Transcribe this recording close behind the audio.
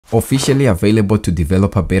Officially available to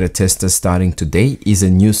developer beta testers starting today is a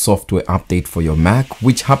new software update for your Mac,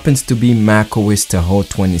 which happens to be macOS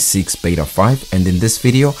 26 Beta 5. And in this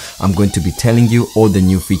video, I'm going to be telling you all the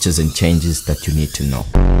new features and changes that you need to know.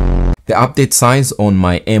 The update size on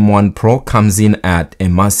my M1 Pro comes in at a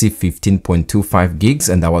massive 15.25 gigs,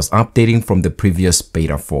 and I was updating from the previous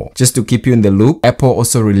Beta 4. Just to keep you in the loop, Apple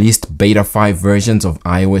also released Beta 5 versions of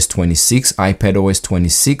iOS 26, iPadOS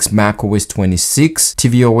 26, macOS 26,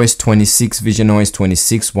 tvOS 26, visionOS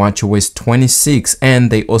 26, watchOS 26,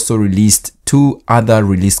 and they also released 2 other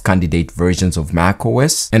release candidate versions of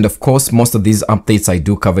macOS. And of course, most of these updates I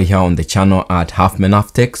do cover here on the channel at Halfman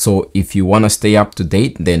Half Tech. So if you want to stay up to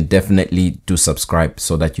date, then definitely do subscribe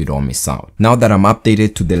so that you don't miss out. Now that I'm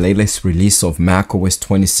updated to the latest release of macOS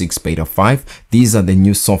 26 Beta 5, these are the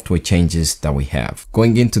new software changes that we have.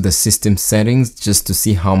 Going into the system settings just to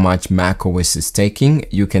see how much macOS is taking,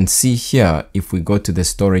 you can see here, if we go to the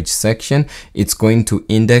storage section, it's going to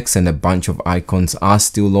index and a bunch of icons are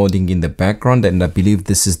still loading in the background. And I believe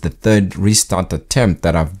this is the third restart attempt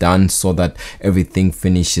that I've done so that everything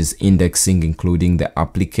finishes indexing, including the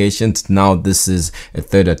applications. Now this is a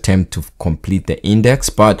third attempt to complete the index,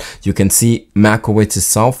 but you can see macOS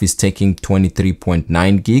itself is taking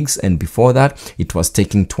 23.9 gigs, and before that it was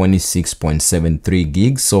taking 26.73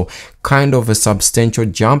 gigs. So kind of a substantial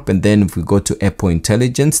jump. And then if we go to Apple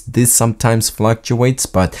Intelligence, this sometimes fluctuates,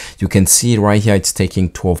 but you can see right here it's taking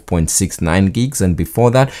 12.69 gigs, and before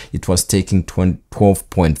that it was taking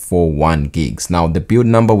 12.41 gigs. Now the build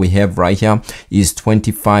number we have right here is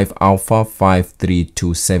 25 Alpha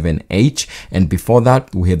 5327H, and before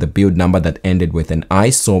that we had the build number that ended with an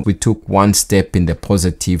I, so we took one step in the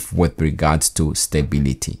positive with regards to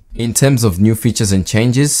stability. In terms of new features and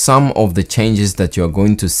changes, some of the changes that you are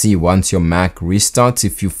going to see once your Mac restarts,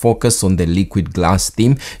 if you focus on the liquid glass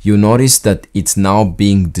theme, you'll notice that it's now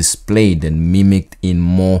being displayed and mimicked in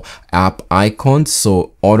more app icons.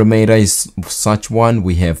 So Automator is such one,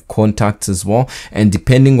 we have contacts as well, and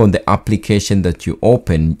depending on the application that you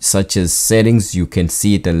open, such as settings, you can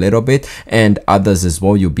see it a little bit, and others as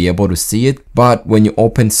well, you'll be able to see it. But when you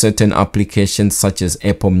open certain applications such as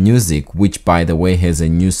Apple Music, which by the way has a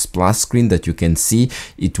new splash screen that you can see,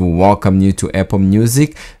 it will welcome you to Apple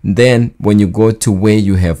Music. Then when you go to where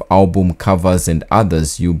you have album covers and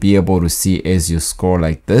others, you'll be able to see as you scroll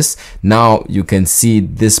like this. Now you can see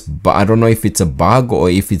this, I don't know if it's a bug or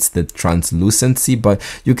if it's the translucency, but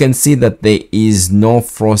you can see that there is no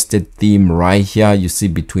frosted theme right here. You see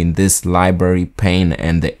between this library pane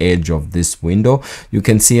and the edge of this window, you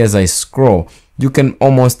can see as I scroll, you can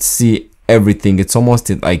almost see everything. It's almost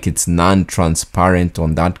like it's non-transparent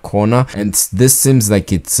on that corner, and this seems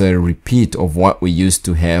like it's a repeat of what we used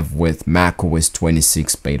to have with macOS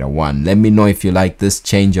 26 Beta 1. Let me know if you like this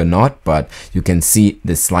change or not, but you can see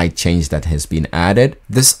the slight change that has been added.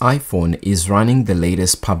 This iPhone is running the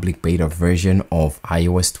latest public beta version of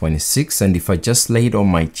iOS 26, and if I just lay it on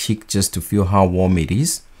my cheek just to feel how warm it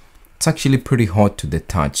is, it's actually pretty hot to the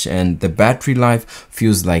touch, and the battery life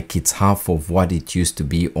feels like it's half of what it used to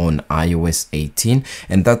be on iOS 18,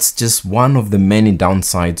 and that's just one of the many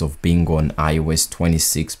downsides of being on iOS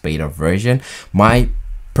 26 beta version. My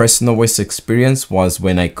personal worst experience was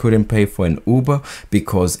when I couldn't pay for an Uber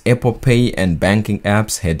because Apple Pay and banking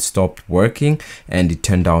apps had stopped working, and it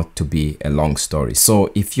turned out to be a long story. So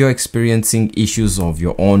if you're experiencing issues of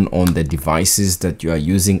your own on the devices that you are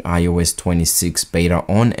using iOS 26 beta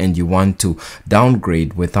on and you want to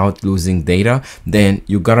downgrade without losing data, then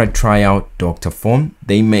you gotta try out Dr. Phone.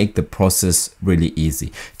 They make the process really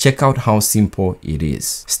easy. Check out how simple it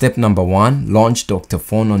is. Step number 1, launch Dr.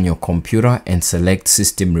 Phone on your computer and select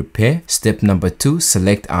system repair. Step number 2,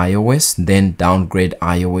 select iOS, then downgrade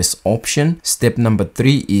iOS option. Step number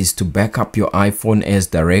 3 is to back up your iPhone as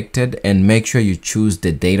directed, and make sure you choose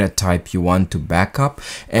the data type you want to back up,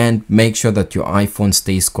 and make sure that your iPhone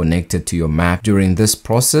stays connected to your Mac during this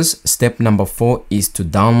process. Step number 4 is to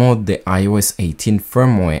download the iOS 18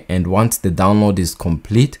 firmware, and once the download is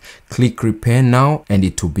complete, click repair now and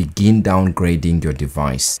it will begin downgrading your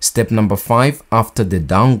device. Step number 5, after the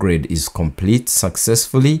downgrade is complete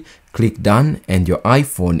successfully, click done, and your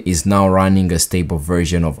iPhone is now running a stable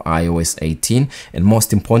version of iOS 18, and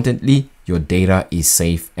most importantly, your data is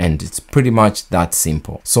safe, and it's pretty much that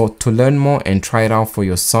simple. So to learn more and try it out for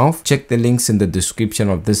yourself, check the links in the description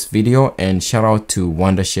of this video, and shout out to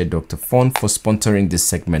Wondershare Dr. Phone for sponsoring this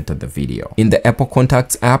segment of the video. In the Apple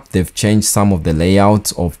Contacts app, they've changed some of the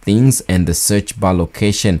layouts of things, and the search bar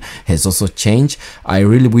location has also changed. I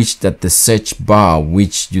really wish that the search bar,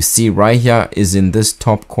 which you see right here, is in this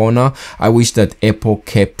top corner. I wish that Apple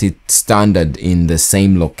kept it standard in the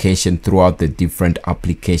same location throughout the different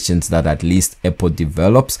applications that at least Apple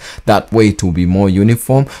develops. That way it will be more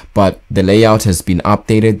uniform, but the layout has been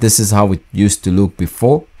updated. This is how it used to look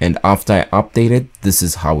before, and after I updated, this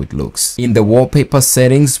is how it looks. In the wallpaper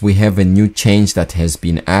settings, we have a new change that has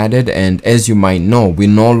been added, and as you might know, we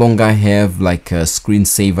no longer have like a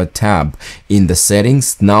screensaver tab in the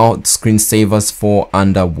settings. Now screensavers fall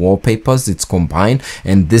under wallpapers, it's combined,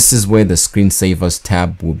 and this is where the screensavers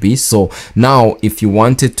tab will be. So now if you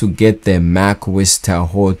wanted to get the macOS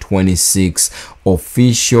Tahoe 26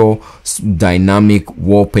 official dynamic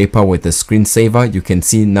wallpaper with a screensaver, you can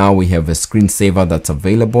see now we have a screensaver that's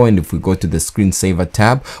available, and if we go to the screensaver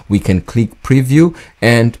tab, we can click preview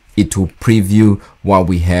and it will preview what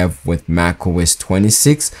we have with macOS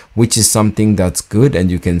 26, which is something that's good,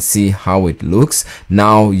 and you can see how it looks.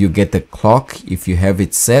 Now you get the clock if you have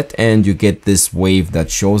it set, and you get this wave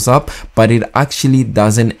that shows up, but it actually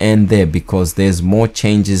doesn't end there because there's more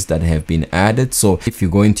changes that have been added. So if you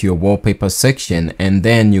go into your wallpaper section and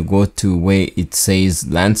then you go to where it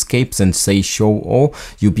says landscapes and say show all,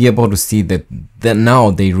 you'll be able to see that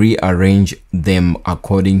now they rearrange them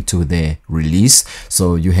according to the release.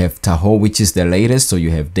 So you have Tahoe, which is the latest. So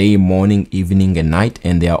you have day, morning, evening, and night,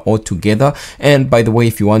 and they are all together. And by the way,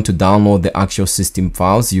 if you want to download the actual system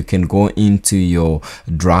files, you can go into your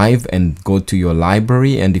drive and go to your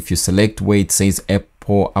library, and if you select where it says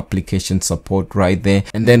Apple application support right there,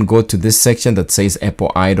 and then go to this section that says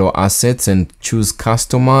Apple idle assets and choose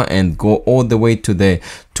customer and go all the way to the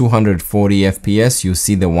 240 FPS, you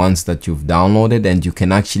see the ones that you've downloaded, and you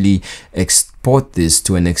can actually export this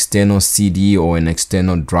to an external CD or an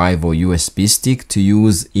external drive or USB stick to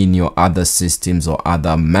use in your other systems or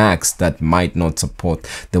other Macs that might not support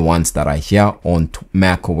the ones that are here on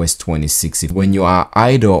macOS 26. When you are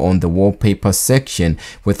idle on the wallpaper section,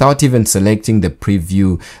 without even selecting the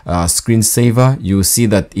preview screensaver, you'll see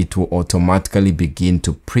that it will automatically begin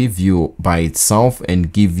to preview by itself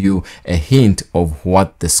and give you a hint of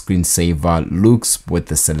what the screensaver looks with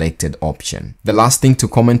the selected option. The last thing to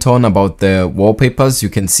comment on about the wallpapers, you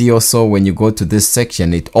can see also when you go to this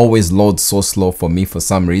section, it always loads so slow for me for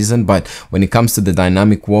some reason, but when it comes to the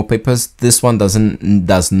dynamic wallpapers, this one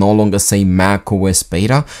does no longer say macOS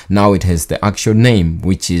beta. Now it has the actual name,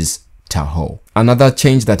 which is Tahoe. Another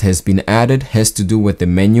change that has been added has to do with the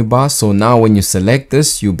menu bar. So now when you select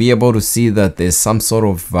this, you'll be able to see that there's some sort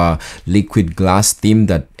of liquid glass theme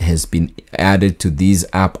that has been added to these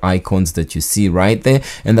app icons that you see right there.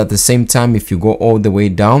 And at the same time, if you go all the way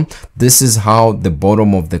down, this is how the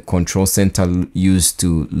bottom of the control center used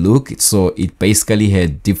to look. So it basically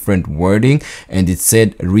had different wording, and it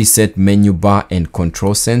said reset menu bar and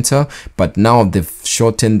control center, but now they've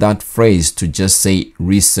shortened that phrase to just say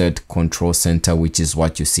reset control center, which is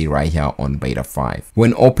what you see right here on beta 5.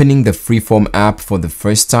 When opening the Freeform app for the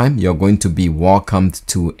first time, you're going to be welcomed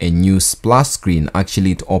to a new splash screen.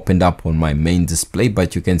 Actually, it opened up on my main display,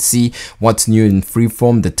 but you can see what's new in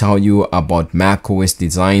Freeform. They tell you about macOS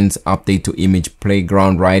designs, update to image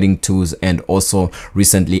playground, writing tools, and also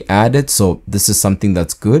recently added. So this is something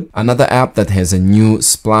that's good. Another app that has a new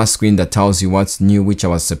splash screen that tells you what's new, which I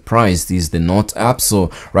was surprised, is the Notes app.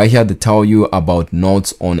 So right here, they tell you about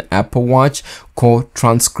notes on Apple Watch, core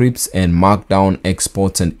transcripts, and markdown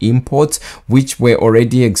exports and imports, which were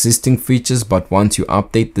already existing features, but once you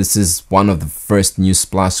update, this is one of the first new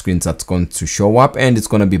splash screens that's going to show up, and it's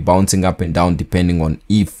going to be bouncing up and down depending on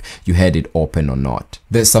if you had it open or not.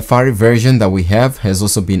 The Safari version that we have has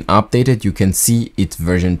also been updated. You can see it's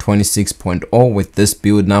version 26.0 with this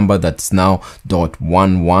build number that's now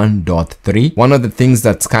 .11.3. One of the things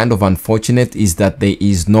that's kind of unfortunate is that there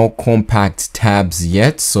is no compact tabs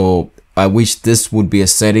yet, so I wish this would be a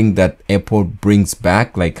setting that Apple brings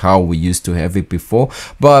back, like how we used to have it before.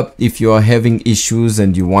 But if you are having issues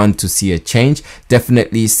and you want to see a change,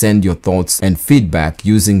 definitely send your thoughts and feedback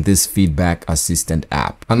using this feedback assistant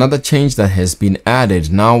app. Another change that has been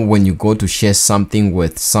added, now when you go to share something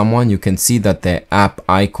with someone, you can see that the app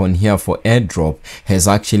icon here for airdrop has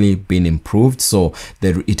actually been improved. So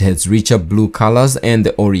it has richer blue colors, and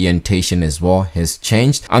the orientation as well has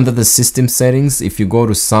changed. Under the system settings, if you go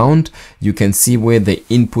to sound, you can see where the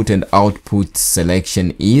input and output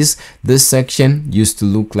selection is. This section used to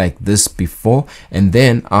look like this before, and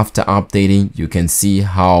then after updating you can see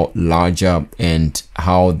how larger and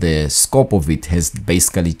how the scope of it has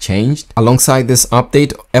basically changed. Alongside this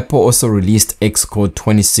update, Apple also released Xcode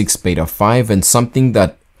 26 beta 5, and something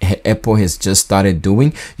that Apple has just started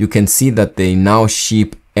doing, you can see that they now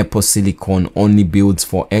ship Apple Silicon only builds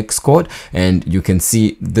for Xcode, and you can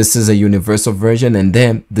see this is a universal version, and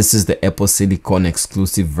then this is the Apple Silicon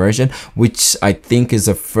exclusive version, which I think is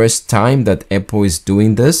the first time that Apple is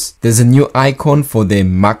doing this. There's a new icon for the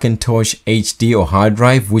Macintosh HD or hard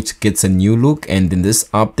drive, which gets a new look, and in this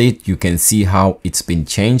update you can see how it's been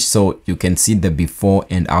changed. So you can see the before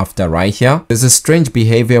and after right here. There's a strange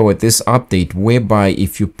behavior with this update whereby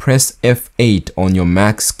if you press F8 on your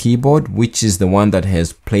Mac's keyboard, which is the one that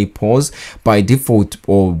has play pause, by default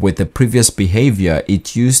or with the previous behavior,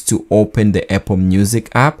 it used to open the Apple Music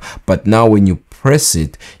app, but now when you press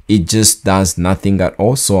it, it just does nothing at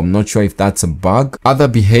all. So I'm not sure if that's a bug. Other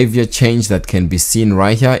behavior change that can be seen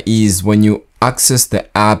right here is when you access the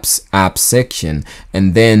apps app section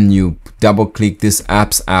and then you double click this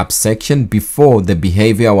apps section. Before, the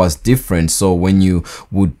behavior was different. So when you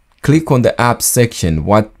would click on the apps section,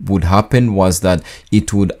 what would happen was that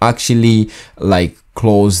it would actually like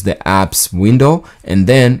close the apps window, and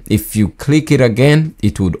then if you click it again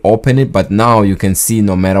it would open it. But now you can see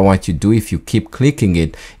no matter what you do, if you keep clicking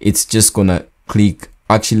it, it's just gonna click.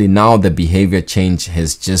 Actually, now the behavior change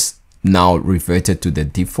has just now reverted to the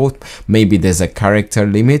default. Maybe there's a character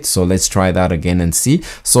limit, so let's try that again and see.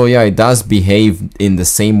 So yeah, it does behave in the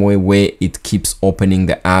same way where it keeps opening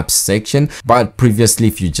the apps section, but previously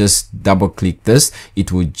if you just double click this,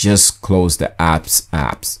 it would just close the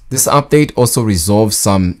apps. This update also resolves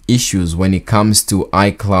some issues when it comes to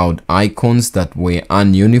iCloud icons that were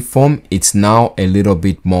ununiform. It's now a little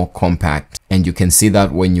bit more compact, and you can see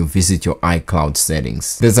that when you visit your iCloud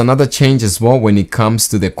settings. There's another change as well when it comes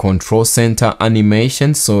to the control center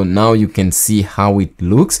animation. So now you can see how it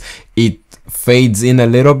looks. It fades in a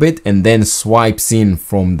little bit and then swipes in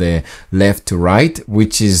from the left to right,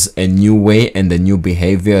 which is a new way and a new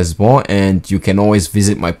behavior as well. And you can always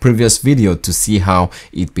visit my previous video to see how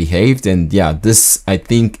it behaved. And yeah, this I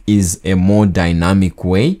think is a more dynamic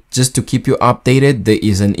way. Just to keep you updated, there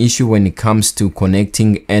is an issue when it comes to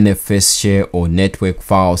connecting NFS share or network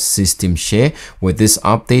file system share with this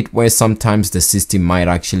update, where sometimes the system might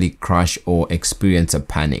actually crash or experience a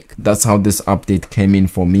panic. That's how this update came in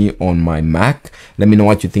for me on my Mac. Let me know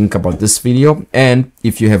what you think about this video, and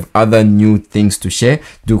if you have other new things to share,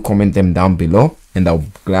 do comment them down below and I'll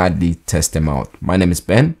gladly test them out. My name is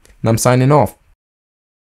Ben and I'm signing off.